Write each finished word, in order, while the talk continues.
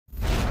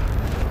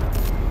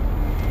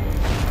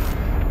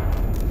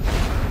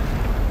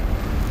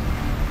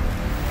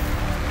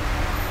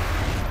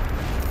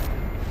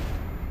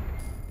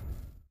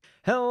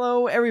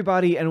Hello,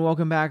 everybody, and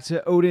welcome back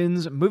to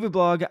Odin's Movie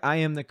Blog. I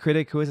am the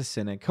critic who is a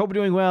cynic. Hope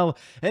you're doing well.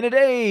 And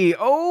today,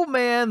 oh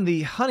man,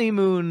 the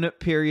honeymoon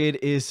period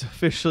is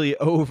officially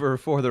over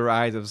for The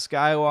Rise of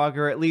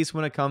Skywalker, at least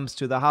when it comes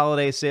to the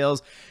holiday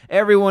sales.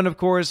 Everyone, of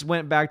course,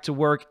 went back to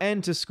work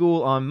and to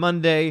school on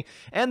Monday,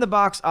 and the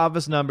box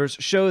office numbers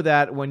show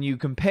that when you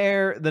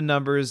compare the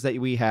numbers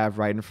that we have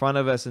right in front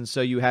of us. And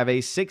so you have a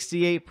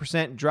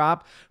 68%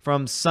 drop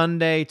from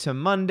Sunday to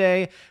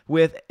Monday,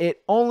 with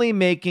it only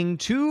making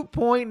 $2.9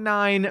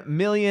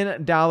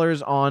 million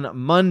on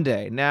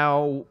Monday.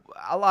 Now,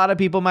 a lot of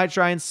people might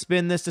try and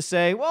spin this to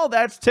say, well,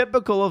 that's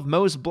typical of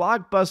most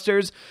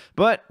blockbusters,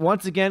 but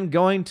once again,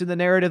 going to the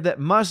narrative that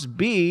must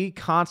be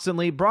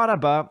constantly brought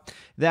up,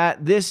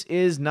 that this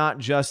is not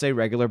just a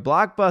regular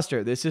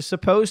blockbuster. This is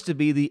supposed to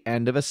be the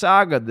end of a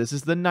saga. This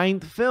is the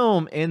 9th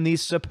film in the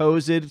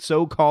supposed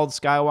so-called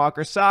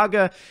Skywalker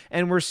saga,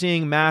 and we're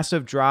seeing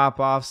massive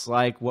drop-offs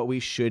like what we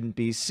shouldn't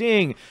be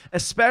seeing,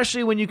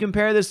 especially when you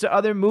compare this to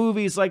other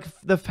movies, like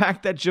the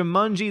fact that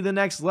Jumanji: The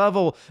Next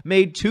Level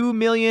made $2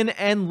 million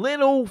and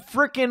Little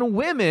Frickin'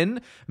 Women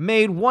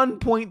made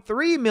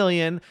 $1.3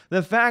 million.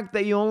 The fact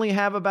that you only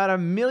have about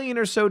 $1 million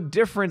or so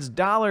difference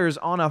dollars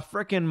on a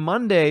frickin'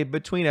 Monday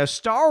between a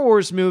Star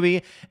Wars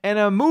movie and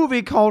a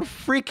movie called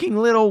freaking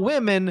Little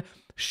Women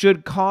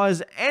should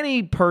cause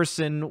any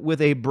person with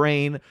a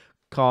brain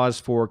cause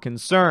for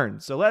concern.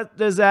 So what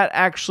does that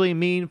actually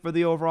mean for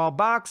the overall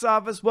box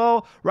office?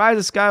 Well, Rise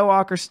of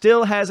Skywalker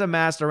still has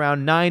amassed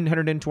around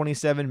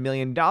 $927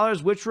 million,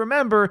 which,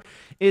 remember,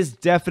 is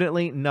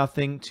definitely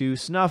nothing to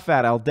snuff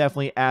at. I'll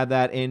definitely add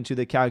that into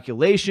the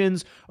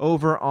calculations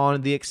over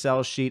on the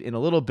Excel sheet in a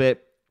little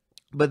bit.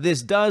 But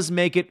this does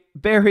make it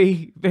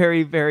very,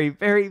 very, very,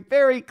 very,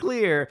 very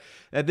clear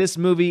that this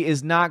movie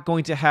is not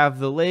going to have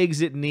the legs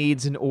it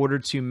needs in order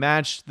to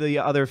match the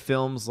other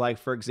films like,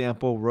 for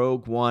example,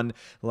 Rogue One,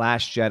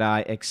 Last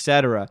Jedi,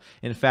 etc.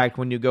 In fact,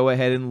 when you go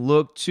ahead and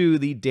look to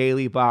the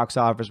daily box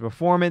office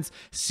performance,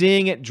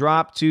 seeing it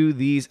drop to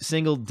these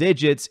single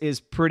digits is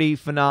pretty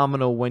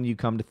phenomenal when you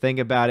come to think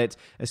about it,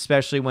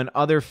 especially when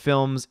other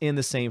films in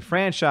the same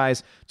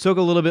franchise took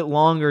a little bit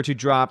longer to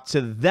drop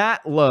to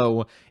that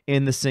low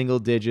in the single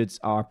digits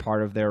are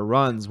part of their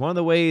runs. One of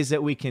the ways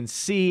that we can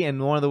see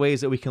and one of the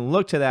ways that we can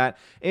look to that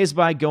is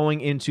by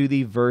going into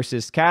the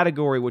versus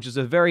category, which is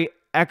a very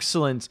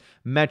excellent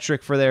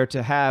metric for there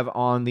to have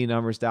on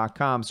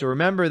thenumbers.com. So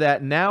remember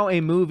that now a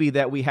movie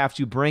that we have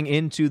to bring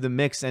into the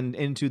mix and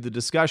into the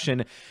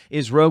discussion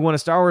is Rogue One: A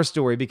Star Wars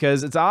Story,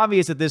 because it's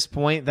obvious at this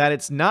point that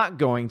it's not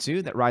going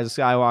to, that Rise of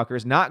Skywalker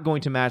is not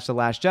going to match The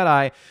Last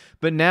Jedi,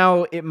 but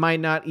now it might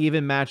not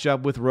even match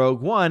up with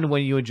Rogue One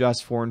when you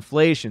adjust for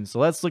inflation. So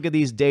let's look at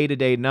these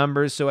day-to-day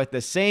numbers. So at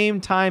the same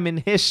time in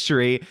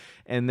history,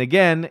 and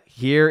again,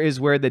 here is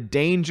where the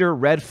danger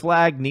red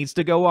flag needs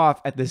to go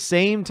off. At the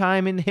same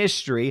time in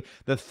history,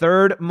 the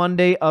third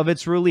Monday of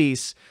its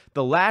release,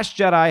 The Last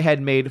Jedi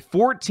had made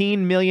 $14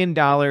 million,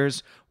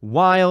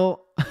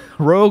 while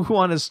Rogue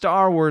One: A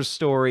Star Wars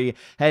Story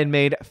had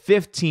made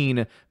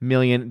 $15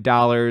 million,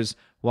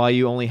 while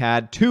you only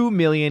had $2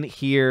 million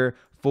here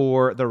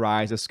for The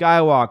Rise of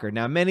Skywalker.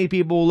 Now, many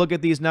people will look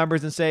at these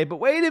numbers and say, but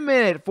wait a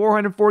minute,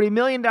 $440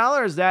 million,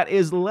 that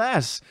is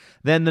less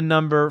than the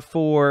number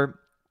for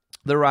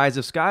The Rise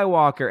of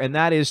Skywalker, and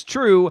that is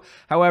true.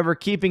 However,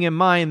 keeping in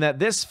mind that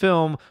this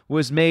film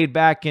was made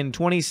back in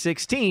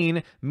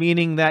 2016,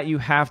 meaning that you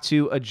have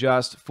to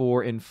adjust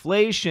for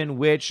inflation,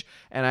 which,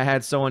 and I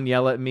had someone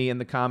yell at me in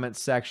the comments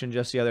section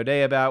just the other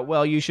day about,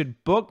 well, you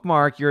should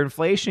bookmark your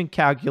inflation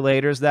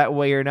calculators, that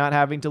way you're not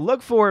having to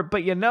look for it.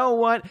 But you know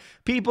what?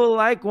 People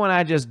like when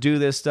I just do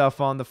this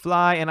stuff on the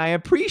fly, and I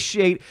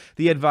appreciate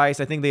the advice.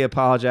 I think they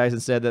apologized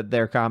and said that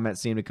their comments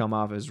seemed to come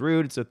off as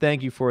rude, so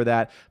thank you for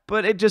that.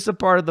 But it's just a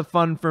part of the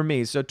fun for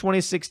me. So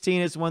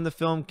 2016 is when the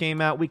film came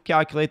out. We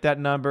calculate that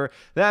number.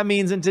 That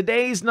means in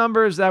today's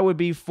numbers, that would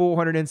be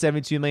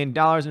 $472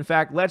 million. In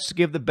fact, let's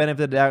give the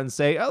benefit of the doubt and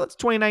say, oh, it's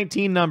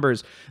 2019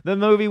 numbers. The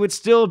movie would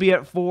still be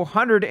at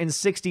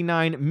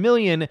 $469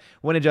 million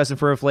when adjusted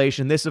for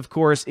inflation. This, of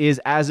course,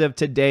 is as of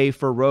today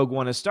for Rogue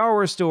One: A Star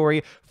Wars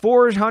Story,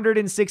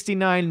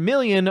 $469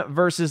 million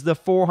versus the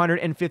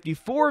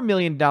 $454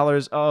 million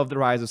of The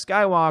Rise of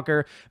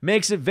Skywalker,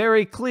 makes it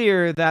very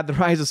clear that The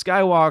Rise of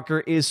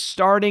Skywalker is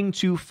starting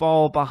to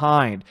fall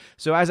behind.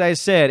 So as I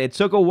said, it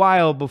took a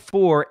while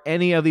before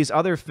any of these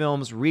other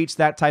films reached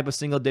that type of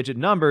single-digit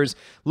numbers.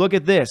 Look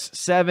at this,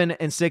 $7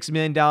 and $6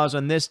 million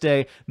on this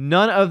day.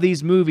 None of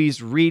these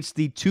movies reached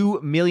the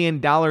 $2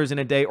 million in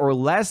a day, or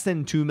less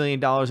than $2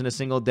 million in a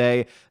single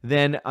day,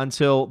 then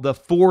until the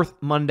fourth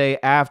Monday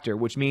after,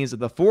 which means that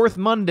the fourth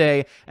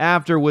Monday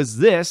after was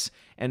this,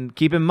 And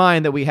keep in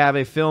mind that we have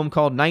a film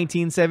called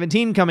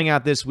 1917 coming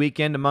out this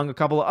weekend, among a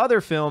couple of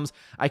other films.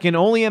 I can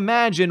only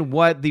imagine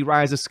what the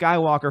Rise of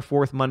Skywalker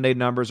Fourth Monday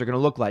numbers are going to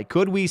look like.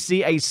 Could we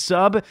see a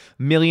sub-$1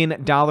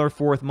 million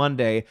Fourth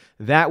Monday?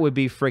 That would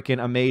be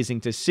freaking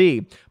amazing to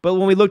see. But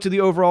when we look to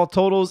the overall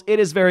totals, it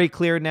is very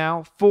clear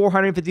now.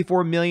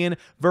 $454 million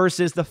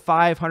versus the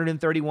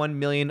 $531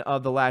 million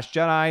of The Last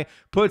Jedi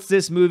puts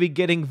this movie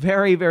getting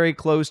very, very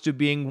close to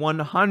being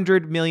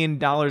 $100 million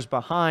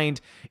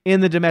behind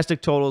in the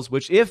domestic totals,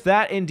 which, if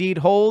that indeed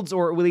holds,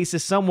 or at least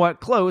is somewhat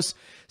close,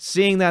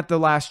 seeing that The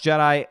Last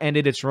Jedi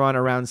ended its run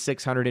around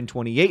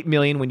 $628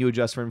 million when you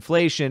adjust for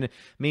inflation,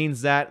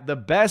 means that the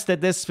best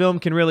that this film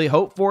can really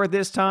hope for at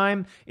this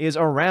time is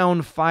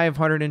around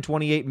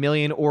 $528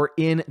 million, or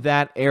in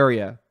that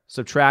area.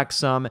 Subtract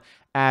some,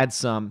 add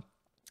some.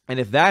 And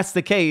if that's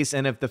the case,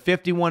 and if the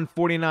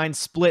 51-49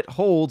 split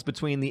holds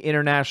between the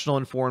international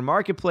and foreign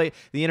marketplace,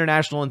 the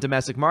international and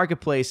domestic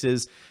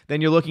marketplaces, then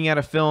you're looking at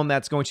a film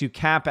that's going to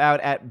cap out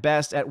at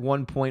best at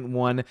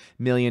 $1.1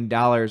 million,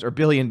 or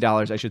billion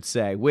dollars, I should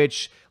say,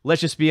 which,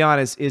 let's just be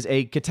honest, is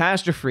a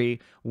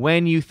catastrophe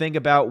when you think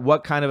about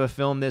what kind of a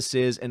film this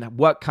is and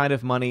what kind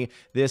of money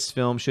this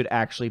film should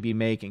actually be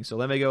making. So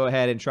let me go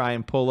ahead and try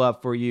and pull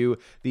up for you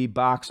the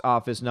box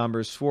office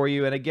numbers for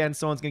you. And again,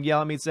 someone's going to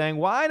yell at me saying,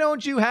 why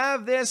don't you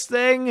have this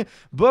thing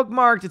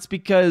bookmarked? It's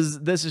because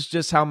this is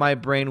just how my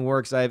brain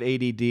works. I have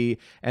ADD,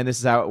 and this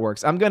is how it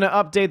works. I'm going to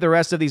update the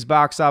rest of these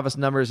box office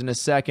numbers in a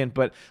second,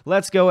 but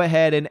let's go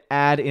ahead and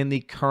add in the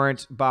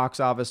current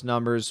box office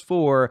numbers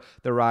for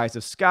The Rise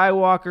of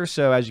Skywalker.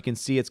 So as you can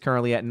see, it's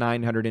currently at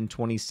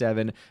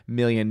 $927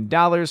 million.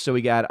 So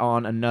we got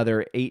on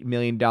another $8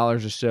 million or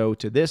so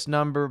to this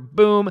number.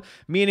 Boom.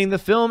 Meaning the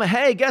film,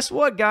 hey, guess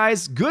what,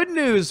 guys? Good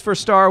news for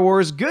Star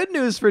Wars. Good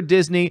news for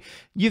Disney.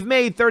 You've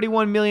made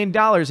 $31 million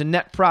in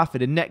net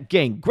profit and net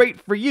gain.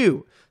 Great for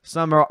you.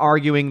 Some are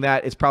arguing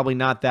that it's probably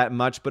not that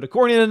much, but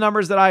according to the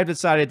numbers that I've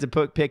decided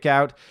to pick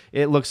out,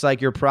 it looks like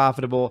you're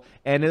profitable.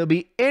 And it'll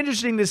be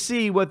interesting to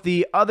see what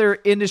the other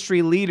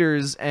industry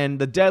leaders and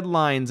the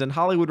deadlines and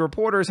Hollywood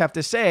reporters have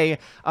to say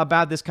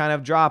about this kind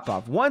of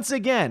drop-off. Once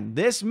again,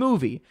 this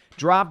movie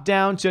dropped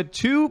down to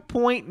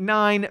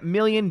 $2.9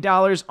 million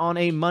on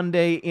a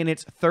Monday in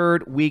its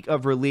third week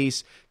of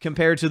release,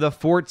 compared to the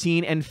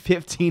 $14 and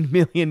 $15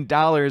 million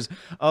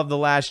of The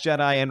Last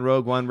Jedi and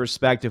Rogue One,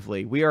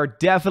 respectively. We are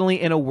definitely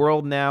in a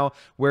world now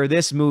where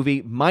this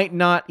movie might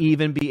not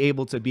even be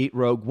able to beat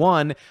Rogue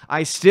One.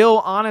 I still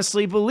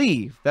honestly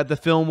believe that the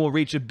film will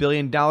reach $1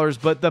 billion,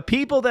 but the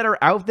people that are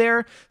out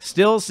there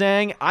still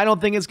saying, I don't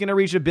think it's going to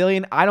reach $1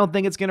 billion, I don't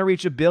think it's going to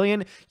reach $1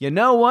 billion, you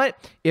know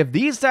what? If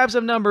these types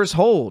of numbers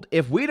hold,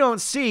 if we don't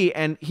see,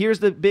 and here's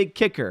the big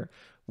kicker,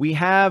 we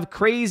have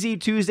crazy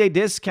Tuesday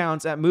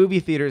discounts at movie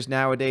theaters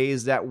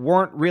nowadays that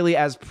weren't really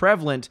as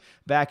prevalent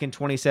back in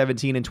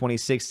 2017 and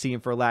 2016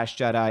 for Last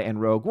Jedi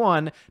and Rogue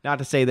One. Not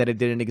to say that it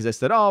didn't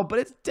exist at all, but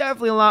it's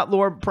definitely a lot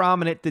more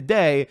prominent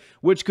today,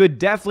 which could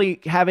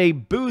definitely have a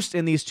boost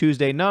in these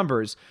Tuesday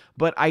numbers.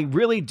 But I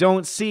really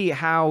don't see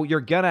how you're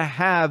going to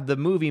have the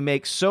movie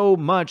make so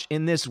much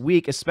in this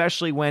week,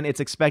 especially when it's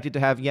expected to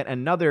have yet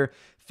another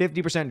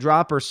 50%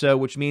 drop or so,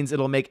 which means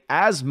it'll make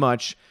as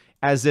much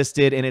as this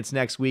did in its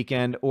next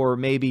weekend, or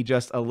maybe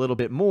just a little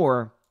bit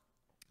more.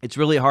 It's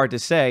really hard to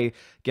say.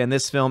 Again,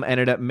 this film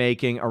ended up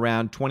making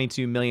around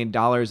 $22 million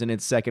in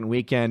its second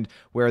weekend,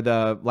 where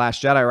The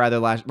Last Jedi, or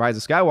rather Rise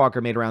of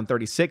Skywalker, made around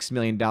 $36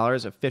 million. A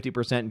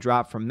 50%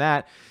 drop from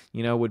that,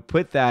 you know, would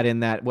put that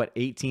in that, what,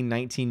 $18,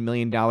 $19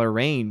 million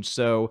range.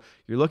 So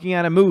you're looking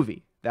at a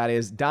movie that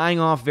is dying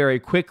off very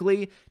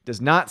quickly,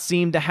 does not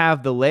seem to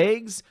have the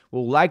legs,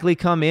 will likely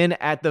come in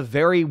at the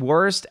very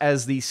worst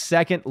as the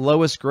second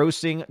lowest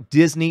grossing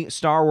Disney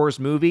Star Wars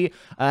movie,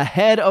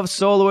 ahead of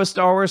Solo: A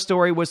Star Wars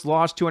Story, which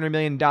lost $200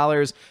 million.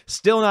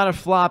 Still not a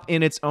flop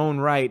in its own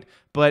right.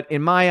 But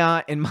in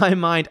my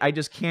mind, I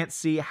just can't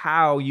see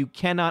how you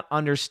cannot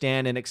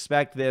understand and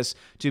expect this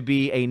to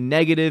be a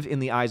negative in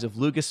the eyes of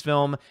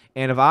Lucasfilm.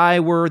 And if I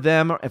were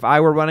them, if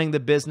I were running the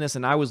business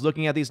and I was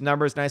looking at these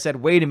numbers and I said,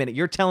 wait a minute,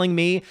 you're telling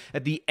me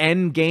that the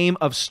end game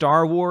of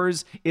Star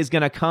Wars is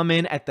going to come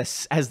in at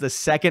as the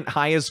second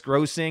highest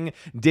grossing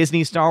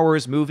Disney Star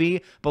Wars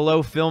movie,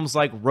 below films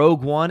like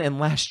Rogue One and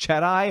Last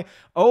Jedi?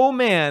 Oh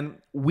man,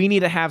 we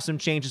need to have some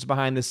changes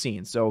behind the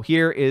scenes. So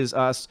here is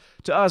us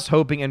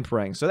hoping and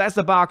praying. So that's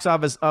the box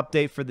office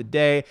update for the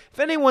day. If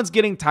anyone's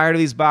getting tired of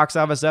these box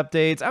office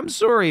updates, I'm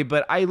sorry,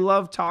 but I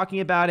love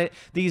talking about it.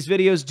 These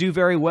videos do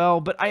very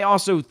well, but I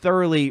also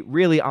thoroughly,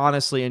 really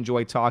honestly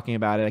enjoy talking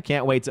about it. I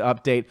can't wait to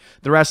update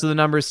the rest of the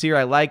numbers here.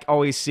 I like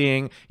always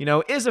seeing, you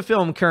know, is a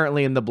film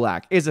currently in the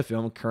black? Is a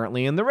film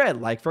currently in the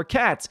red? Like for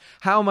Cats,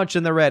 how much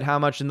in the red? How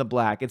much in the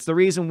black? It's the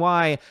reason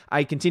why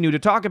I continue to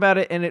talk about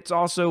it, and it's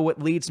also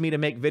what leads me to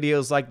make videos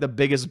feels like the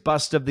biggest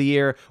bust of the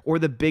year or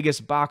the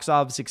biggest box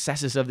office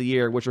successes of the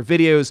year, which are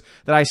videos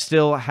that I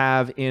still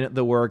have in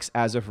the works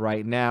as of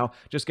right now.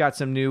 Just got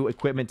some new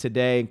equipment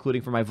today,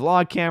 including for my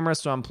vlog camera,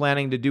 so I'm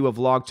planning to do a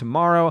vlog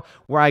tomorrow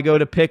where I go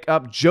to pick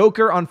up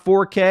Joker on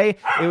 4K.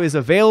 It was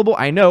available.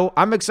 I know.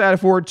 I'm excited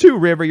for it too,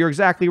 River. You're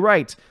exactly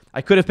right.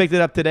 I could have picked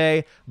it up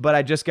today, but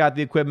I just got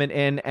the equipment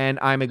in, and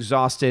I'm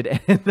exhausted,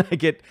 and I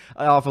get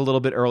off a little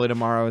bit early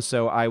tomorrow,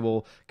 so I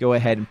will go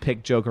ahead and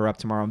pick Joker up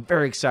tomorrow. I'm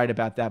very excited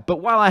about that. But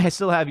while I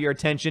still have your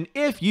attention,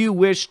 if you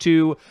wish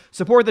to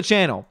support the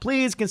channel,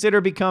 please consider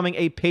becoming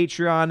a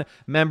Patreon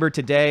member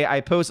today.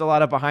 I post a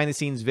lot of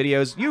behind-the-scenes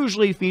videos,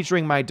 usually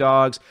featuring my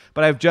dogs,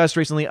 but I've just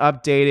recently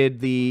updated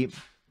the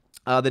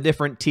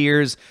different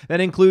tiers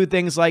that include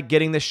things like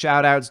getting the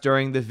shout outs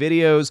during the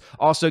videos,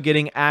 also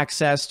getting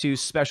access to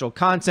special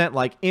content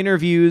like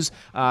interviews,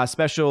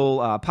 special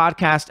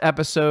podcast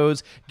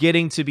episodes,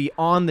 getting to be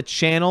on the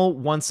channel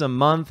once a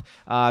month,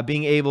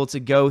 being able to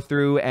go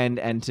through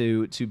and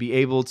to be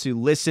able to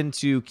listen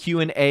to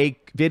Q&A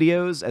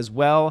videos as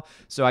well.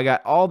 So I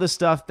got all the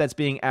stuff that's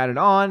being added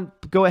on.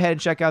 Go ahead and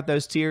check out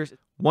those tiers.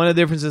 One of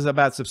the differences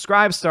about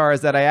Subscribe Star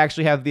is that I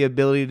actually have the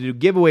ability to do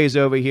giveaways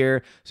over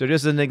here. So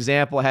just as an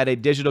example, I had a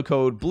digital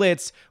code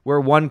Blitz where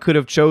one could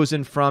have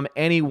chosen from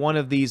any one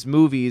of these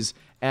movies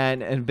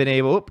and been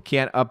able,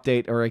 can't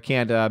update or I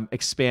can't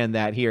expand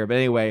that here. But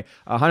anyway,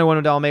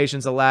 101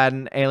 Dalmatians,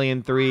 Aladdin,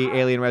 Alien 3,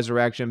 Alien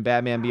Resurrection,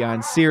 Batman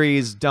Beyond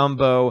series,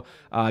 Dumbo,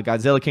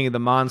 Godzilla King of the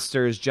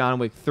Monsters, John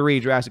Wick 3,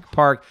 Jurassic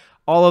Park.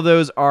 All of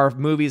those are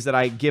movies that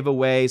I give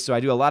away, so I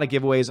do a lot of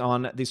giveaways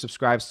on the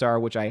Subscribe Star,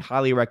 which I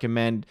highly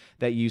recommend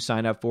that you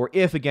sign up for.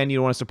 If, again,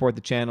 you want to support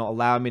the channel,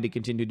 allow me to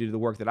continue to do the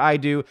work that I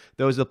do,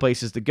 those are the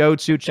places to go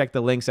to. Check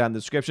the links out in the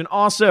description.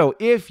 Also,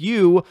 if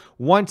you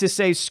want to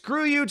say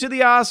screw you to the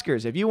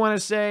Oscars, if you want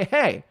to say,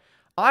 hey,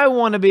 I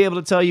want to be able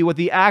to tell you what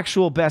the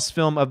actual best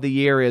film of the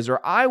year is,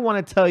 or I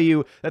want to tell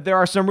you that there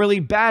are some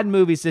really bad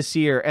movies this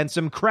year and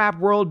some crap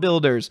world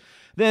builders,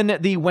 then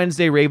the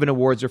Wednesday Raven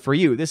Awards are for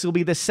you. This will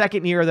be the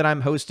second year that I'm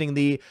hosting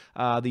the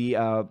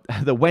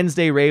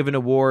Wednesday Raven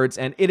Awards,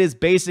 and it is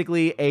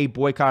basically a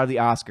boycott of the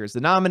Oscars.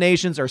 The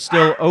nominations are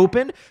still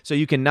open, so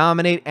you can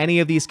nominate any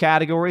of these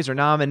categories or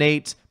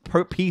nominate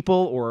people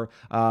or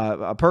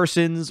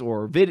persons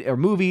or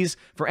movies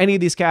for any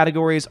of these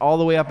categories all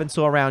the way up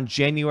until around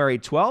January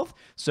 12th.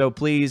 So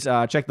please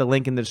check the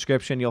link in the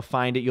description. You'll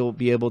find it. You'll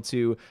be able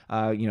to,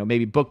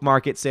 maybe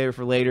bookmark it, save it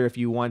for later if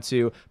you want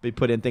to. But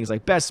put in things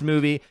like Best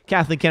Movie,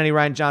 Kathleen Kennedy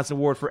Ryan Johnson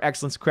Award for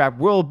Excellence Craft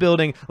World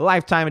Building,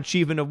 Lifetime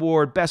Achievement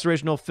Award, Best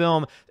Original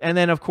Film, and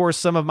then, of course,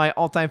 some of my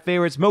all-time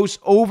favorites, Most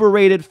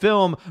Overrated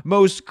Film,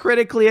 Most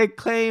Critically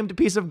Acclaimed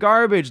Piece of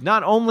Garbage.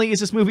 Not only is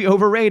this movie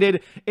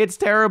overrated, it's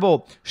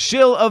terrible.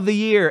 Shill of the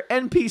Year,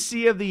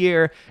 NPC of the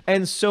Year,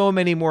 and so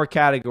many more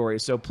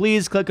categories. So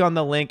please click on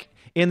the link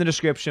in the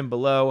description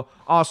below.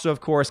 Also,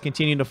 of course,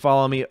 continue to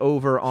follow me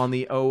over on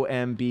the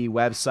OMB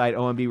website,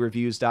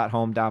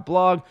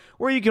 ombreviews.home.blog,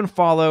 where you can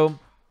follow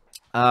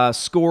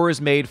scores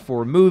made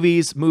for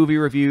movies, movie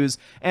reviews,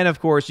 and of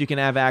course you can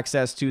have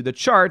access to the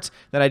chart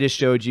that I just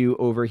showed you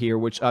over here,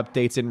 which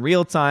updates in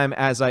real time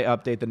as I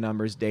update the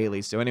numbers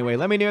daily. So anyway,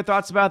 let me know your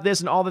thoughts about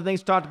this and all the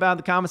things we talked about in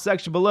the comment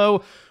section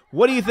below.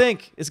 What do you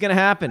think is going to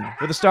happen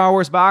with the Star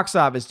Wars box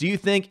office? Do you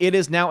think it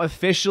has now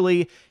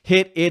officially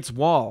hit its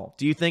wall?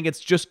 Do you think it's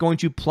just going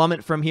to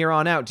plummet from here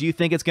on out? Do you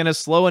think it's going to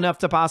slow enough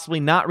to possibly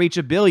not reach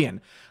 $1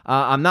 billion?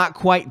 I'm not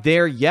quite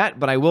there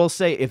yet, but I will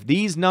say if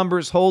these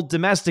numbers hold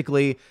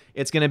domestically,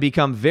 it's going to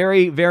become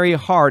very, very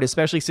hard,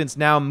 especially since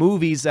now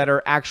movies that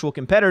are actual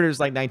competitors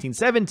like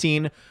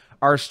 1917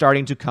 are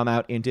starting to come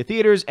out into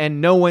theaters,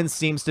 and no one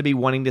seems to be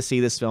wanting to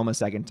see this film a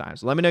second time.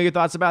 So let me know your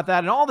thoughts about that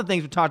and all the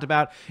things we talked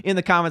about in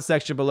the comment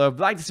section below. If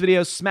you like this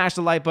video, smash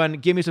the like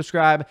button, give me a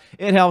subscribe.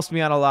 It helps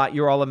me out a lot.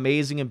 You're all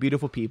amazing and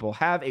beautiful people.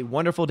 Have a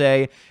wonderful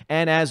day,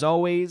 and as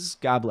always,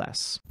 God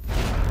bless.